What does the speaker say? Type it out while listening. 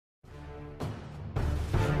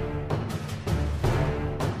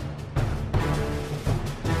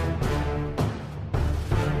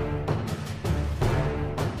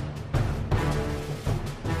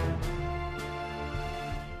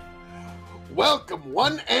Welcome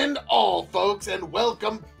one and all, folks, and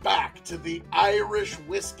welcome back to the Irish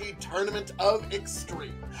Whiskey Tournament of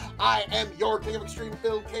Extreme. I am your King of Extreme,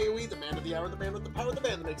 Phil K.O.E., the man of the hour, the man with the power, the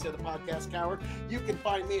man that makes you the podcast coward. You can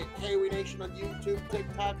find me at K.O.E Nation on YouTube,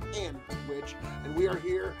 TikTok, and Twitch, and we are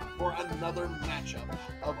here for another matchup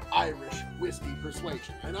of Irish Whiskey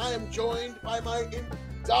Persuasion. And I am joined by my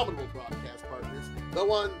indomitable broadcast partners, the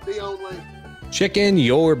one, the only, Chicken,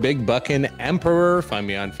 your Big Buckin' Emperor. Find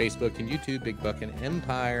me on Facebook and YouTube, Big Buckin'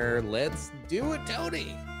 Empire. Let's do it,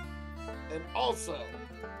 Tony. and also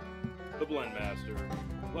the Blend Master,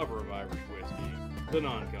 lover of Irish whiskey, the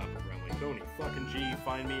non-comfort friendly Tony fucking G.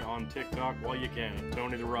 Find me on TikTok while you can,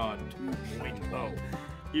 Tony the Rod 2.0.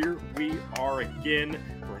 Here we are again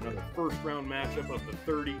for another first round matchup of the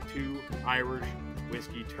 32 Irish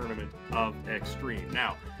Whiskey Tournament of Extreme.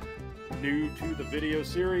 Now, new to the video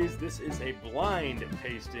series, this is a blind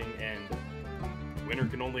tasting, and winner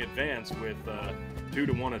can only advance with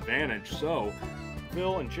 2-to-1 advantage. So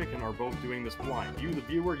Phil and Chicken are both doing this blind. You, the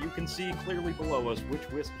viewer, you can see clearly below us which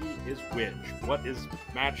whiskey is which, what is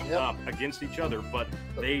matched up against each other, but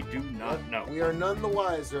they do not know. we are none the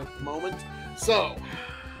wiser at the moment. So,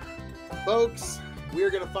 folks, we are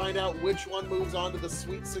going to find out which one moves on to the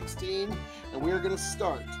Sweet 16, and we are going to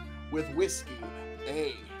start with Whiskey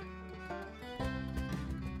A.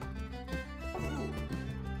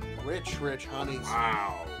 Rich honeys.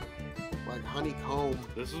 Wow. Like honeycomb.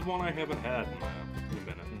 This is one I haven't had in a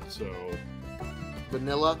minute, so...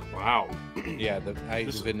 Vanilla. Wow. Yeah, the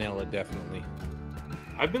vanilla, definitely.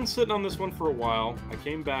 I've been sitting on this one for a while. I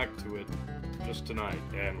came back to it just tonight,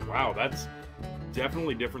 and wow, that's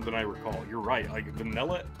definitely different than I recall. You're right, like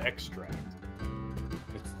vanilla extract.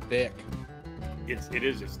 It's thick. It's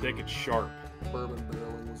thick, it's sharp. Bourbon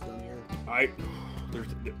barreling was done here. There's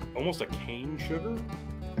almost a cane sugar.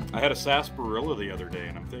 I had a sarsaparilla the other day,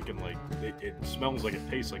 and I'm thinking, like, it smells like it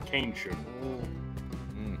tastes like cane sugar.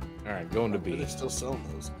 All right, going to B. They're still selling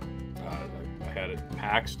those. I had it in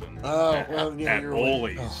Paxton. Oh, well, yeah, at you're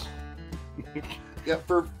Ole's. Oh. Yeah,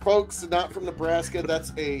 for folks not from Nebraska,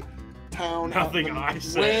 that's a town Nothing I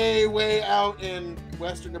said. way out in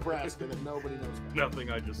western Nebraska that nobody knows about. Nothing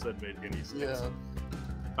I just said made any sense. Yeah.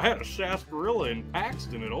 I had a sarsaparilla in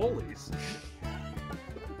Paxton at Ole's.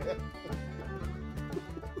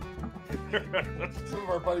 Some of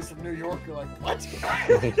our buddies from New York are like, what? Is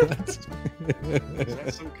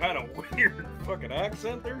that some kind of weird fucking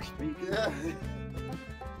accent they're speaking? Yeah.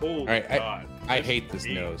 Holy All right, God. I hate this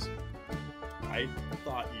nose. I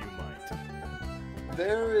thought you might.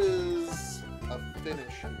 There is a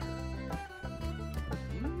finish here.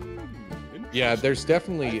 Yeah, there's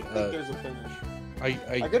definitely. I think there's a finish.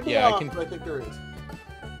 I could be off, but I think there is.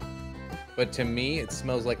 But to me, it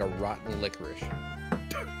smells like a rotten licorice.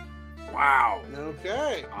 Wow.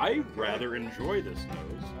 Okay. I rather enjoy this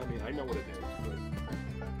nose. I mean, I know what it is, but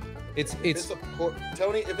It's a port,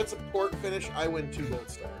 Tony. If it's a port finish, I win 2 gold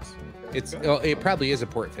stars. Okay? It's it probably is a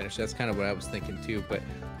port finish. That's kind of what I was thinking too. But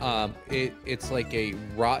it's like a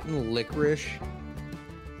rotten licorice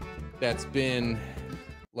that's been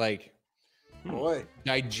like Boy,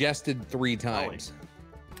 digested 3 times.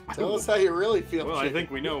 tell us how you really feel. Well, I Chicken.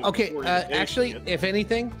 think we know. Okay, before you taste actually, it. if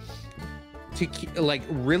anything, like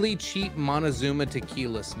really cheap Montezuma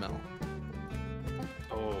tequila smell.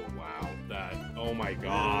 Oh wow, that! Oh my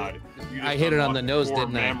God! You just I hit it on the unlocked nose, core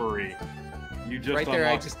didn't I? memory. You just Right there,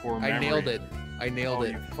 I nailed it. I nailed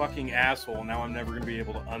it. You fucking asshole! Now I'm never gonna be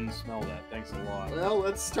able to unsmell that. Thanks a lot. Well,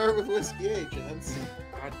 let's start with Whiskey A, gents.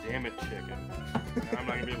 God damn it, Chicken! I'm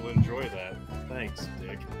not gonna be able to enjoy that. Thanks,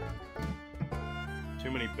 Dick.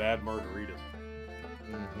 Too many bad margaritas.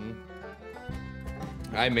 Mm-hmm.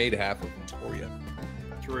 I made half of them for you.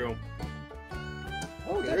 True.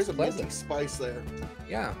 Oh, there's a pleasant. basic spice there.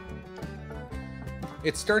 Yeah.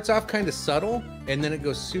 It starts off kind of subtle, and then it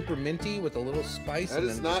goes super minty with a little spice. That and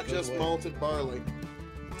is then not goes just away. malted barley.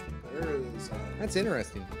 There is. That's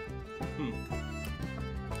interesting.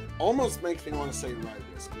 Almost makes me want to say rye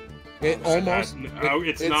whiskey. It almost. No,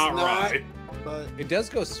 it's not right. But It does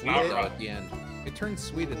go sweet not though right. at the end. It turns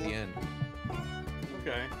sweet at the end.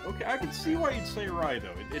 Okay, I can see why you'd say rye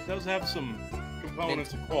though. It does have some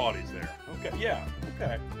components and qualities there. Okay, yeah,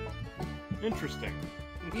 okay. Interesting.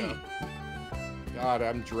 Okay. God,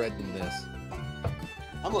 I'm dreading this.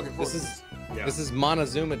 I'm looking for This Yeah. is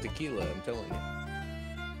Montezuma tequila. I'm telling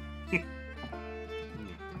you.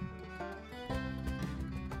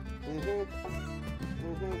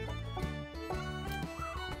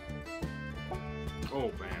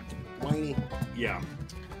 Oh man. Whiny. Yeah,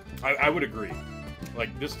 I would agree.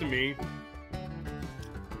 Like this to me,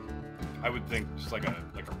 I would think just like a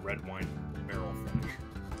red wine barrel finish.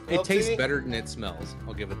 It tastes LT? better than it smells.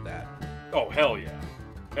 I'll give it that. Oh, hell yeah.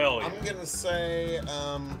 Hell yeah. I'm gonna say,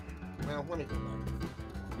 well, let me go back.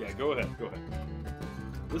 Yeah, go ahead. Go ahead.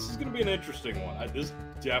 This is going to be an interesting one. This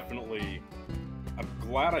definitely... I'm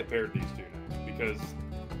glad I paired these two now, because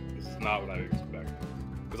this is not what I expected.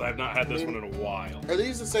 Because I have not had this one in a while. Are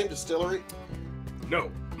these the same distillery? No.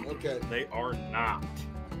 Okay. They are not.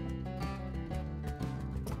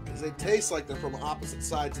 Because they taste like they're from opposite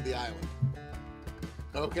sides of the island.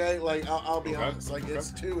 Okay? Like, I'll be honest. Like,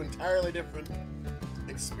 it's two entirely different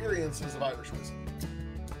experiences of Irish whiskey.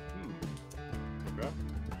 Okay.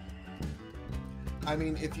 I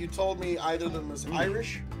mean, if you told me either of them was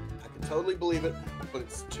Irish, I could totally believe it, but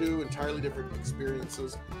it's two entirely different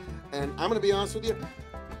experiences. And I'm going to be honest with you,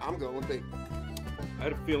 I'm going with B. I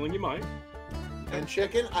had a feeling you might. And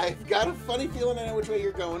chicken, I've got a funny feeling I know which way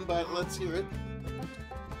you're going, but let's hear it.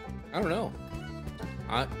 I don't know.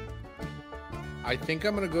 I think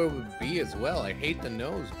I'm gonna go with B as well. I hate the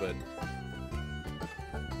nose, but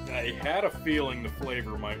I had a feeling the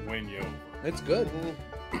flavor might win you over. it's good.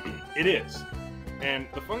 It is. And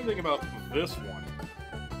the funny thing about this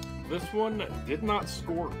one did not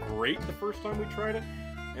score great the first time we tried it,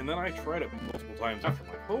 and then I tried it multiple times after. I'm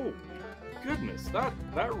like, holy goodness,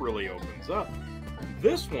 that really opens up.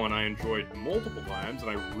 This one I enjoyed multiple times,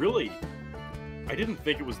 and I didn't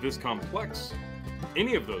think it was this complex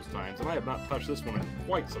any of those times, and I have not touched this one in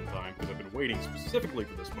quite some time because I've been waiting specifically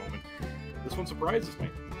for this moment. This one surprises me.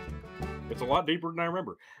 It's a lot deeper than I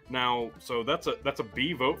remember. Now, so that's a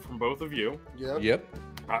B vote from both of you. Yep.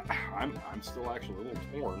 I'm still actually a little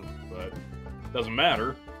torn, but doesn't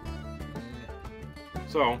matter.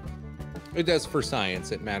 So It does for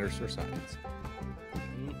science. It matters for science.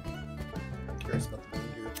 Curious about the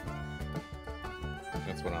beer.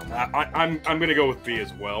 That's what I'm. I'm gonna go with B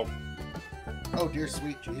as well. Oh dear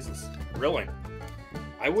sweet Jesus. Really,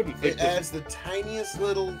 I wouldn't think It adds the tiniest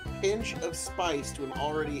little pinch of spice to an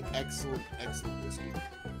already excellent whiskey.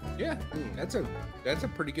 Yeah, that's a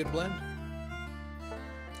pretty good blend.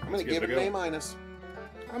 I'm gonna give it an A minus.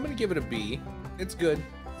 I'm gonna give it a B. It's good.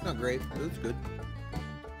 It's not great, but it's good.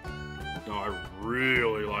 No, I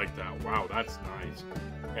really like that. Wow, that's nice.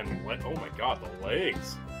 And oh my God, the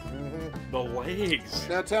legs. The legs.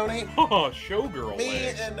 Now, Tony. Oh, showgirl Me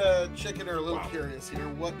legs. and Chicken are a little curious here.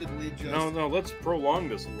 What did we just? No, let's prolong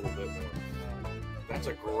this a little bit more. That's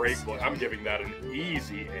a great one. I'm giving that an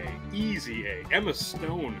easy A. Easy A. Emma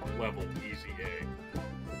Stone level easy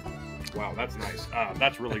A. Wow, that's nice.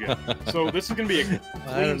 That's really good. So this is going to be a clean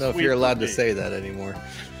I don't know if sweep you're for allowed to me. say that anymore.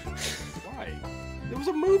 Why? There was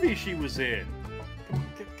a movie she was in.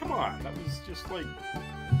 Come on. That was just like...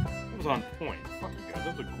 That was on point. Fuck you guys.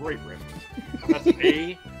 That was a great reference. That's an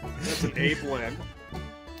A. That's an A blend.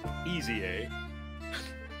 Easy A.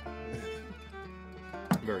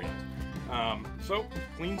 Very nice. So,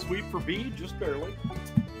 clean sweep for B, just barely.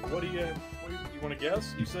 What do you want to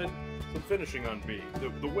guess? You said some finishing on B.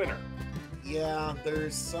 The winner. Yeah,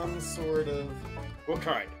 there's some sort of. What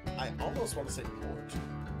kind? I almost want to say port,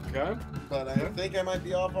 Okay. but I think I might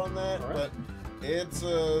be off on that. All right. But it's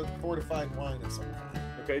a fortified wine of some kind.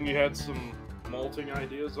 Okay, and you had some malting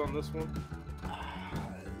ideas on this one?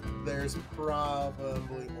 There's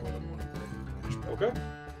probably more than one. Okay.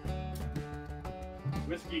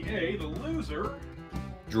 Whiskey A, the loser.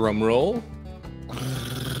 Drum roll.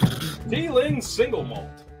 Teeling single malt.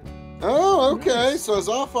 Oh, okay. Nice. So I was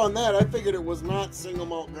off on that. I figured it was not single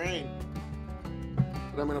malt grain.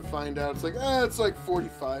 But I'm gonna find out. It's like, it's like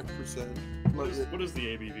 45%. What is the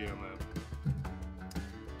ABV on that?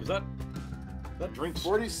 Is that drink's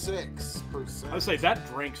 46%. I'd say that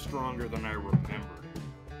drank stronger than I remembered.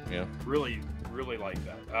 Yeah. Really like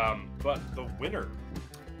that. But the winner,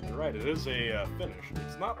 you're right, it is a finish.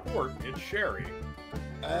 It's not port, it's sherry.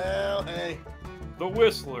 Well, hey. The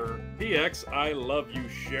Whistler PX I Love You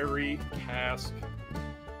Sherry Cask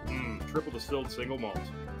Triple Distilled Single Malt.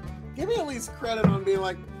 Give me at least credit on being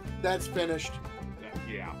like, that's finished.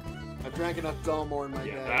 Yeah. I drank enough Dalmore in my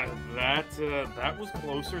day. That was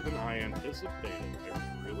closer than I anticipated.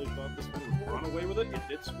 I really thought this one would run away with it. It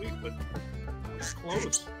did sweet, but it was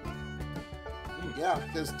close. Yeah,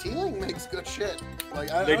 because Teeling makes good shit.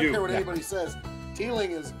 Like, I They don't do, care what yeah. anybody says.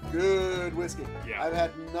 Teeling is good whiskey. Yeah. I've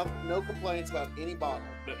had no complaints about any bottle.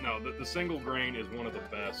 No, the single grain is one of the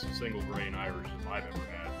best single grain Irishes I've ever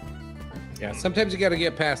had. Yeah. Sometimes you got to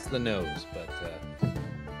get past the nose, but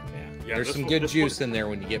Yeah, there's this some one- good this juice one- in there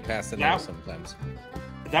when you get past the Yeah. nose sometimes.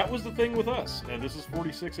 That was the thing with us. This is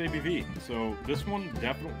 46 ABV, so this one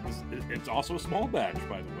definitely. It's also a small batch,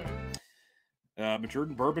 by the way. Matured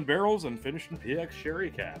in bourbon barrels and finished in PX sherry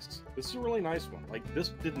casks. This is a really nice one. Like, this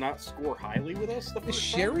did not score highly with us the The first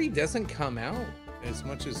sherry doesn't come out as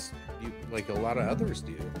much as you like a lot of others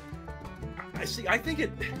do. time. I think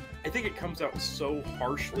it comes out so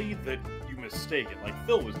harshly that you mistake it, like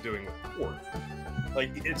Phil was doing with port.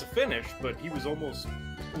 Like, it's a finish, but he was almost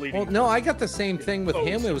leading. Well, no, I got the same thing with so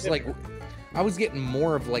him. It was like significant. I was getting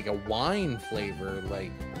more of like a wine flavor,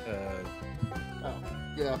 like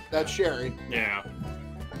Yeah, that's sherry. Yeah.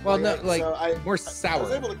 well, Okay, no, like so more I sour.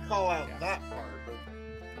 was able to call out Yeah. that part,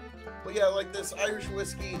 but yeah, like this Irish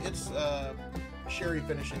whiskey, its sherry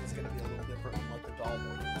finishing is going to be a little different from like the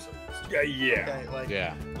Dalmore. So Yeah. okay, like,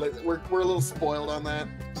 Yeah. like we're a little spoiled on that.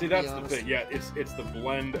 See, to that's be the honest. thing. Yeah, it's the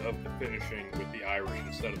blend of the finishing with the Irish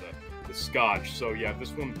instead of the Scotch. So yeah,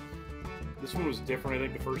 this one was different. I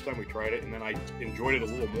think the first time we tried it, and then I enjoyed it a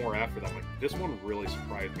little more after that. Like, this one really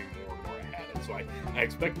surprised me more and more I had it. So I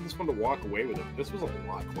expected this one to walk away with it. This was a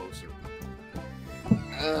lot closer.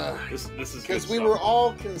 This is Because good we stuff. were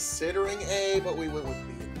all considering A, but we went with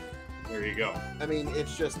B. There you go. I mean,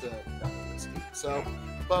 it's just a double whiskey. So,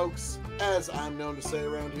 folks, as I'm known to say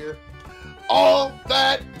around here, all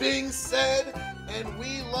that being said, and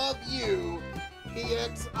we love you,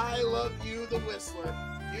 PX, I love you, the Whistler.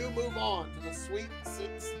 You move on to the Sweet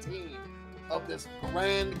 16 of this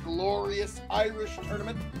grand, glorious Irish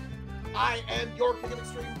tournament. I am your King of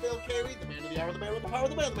Extreme, Phil K.O.E, the man of the hour, the man with the power,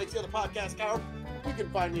 the man that makes the other podcast cower. You can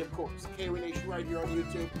find me, of course, K.O.E Nation right here on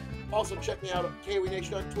YouTube. Also, check me out at K.O.E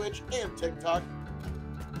Nation on Twitch and TikTok.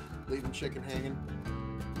 Leaving chicken hanging.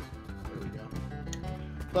 There we go.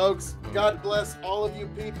 Folks, God bless all of you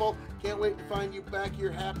people. Can't wait to find you back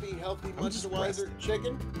here happy, healthy, much just the wiser.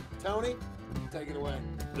 Chicken, Tony, take it away.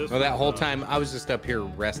 This Well, that one, whole time I was just up here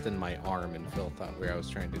resting my arm, and Phil thought I was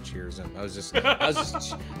trying to cheers him. I was just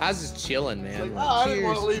chilling, It's man. like, oh, I didn't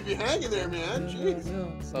want to Cheers. leave you hanging there, man. Jeez.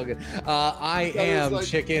 No, it's all good. I That was am like-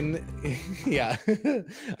 Chicken. Yeah,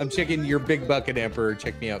 I'm Chicken, your Big Bucket Emperor.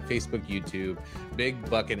 Check me out, Facebook, YouTube, Big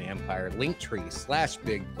Bucket Empire,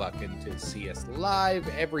 Linktree/Big Bucket to see us live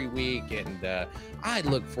every week. And I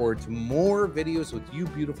look forward to more videos with you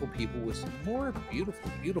beautiful people with some more beautiful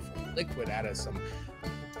liquid out of some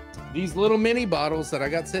these little mini bottles that I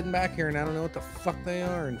got sitting back here, and I don't know what the fuck they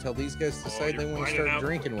are until these guys decide they you're want to finding start out.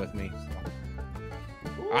 drinking with me.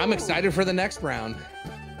 I'm excited for the next round.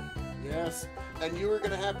 Yes, and you are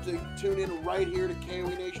going to have to tune in right here to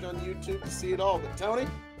K.O.E Nation on YouTube to see it all. But Tony,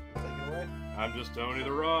 take it away. I'm just Tony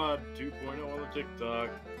the Rod, 2.0 on the TikTok,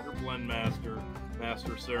 your blend master,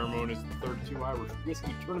 master of ceremonies, the 32 Irish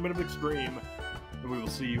Whiskey Tournament of Extreme, and we will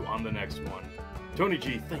see you on the next one. Tony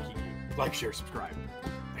G, thanking you. Like, share, subscribe.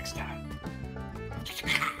 Next time.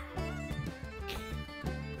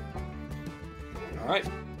 All right.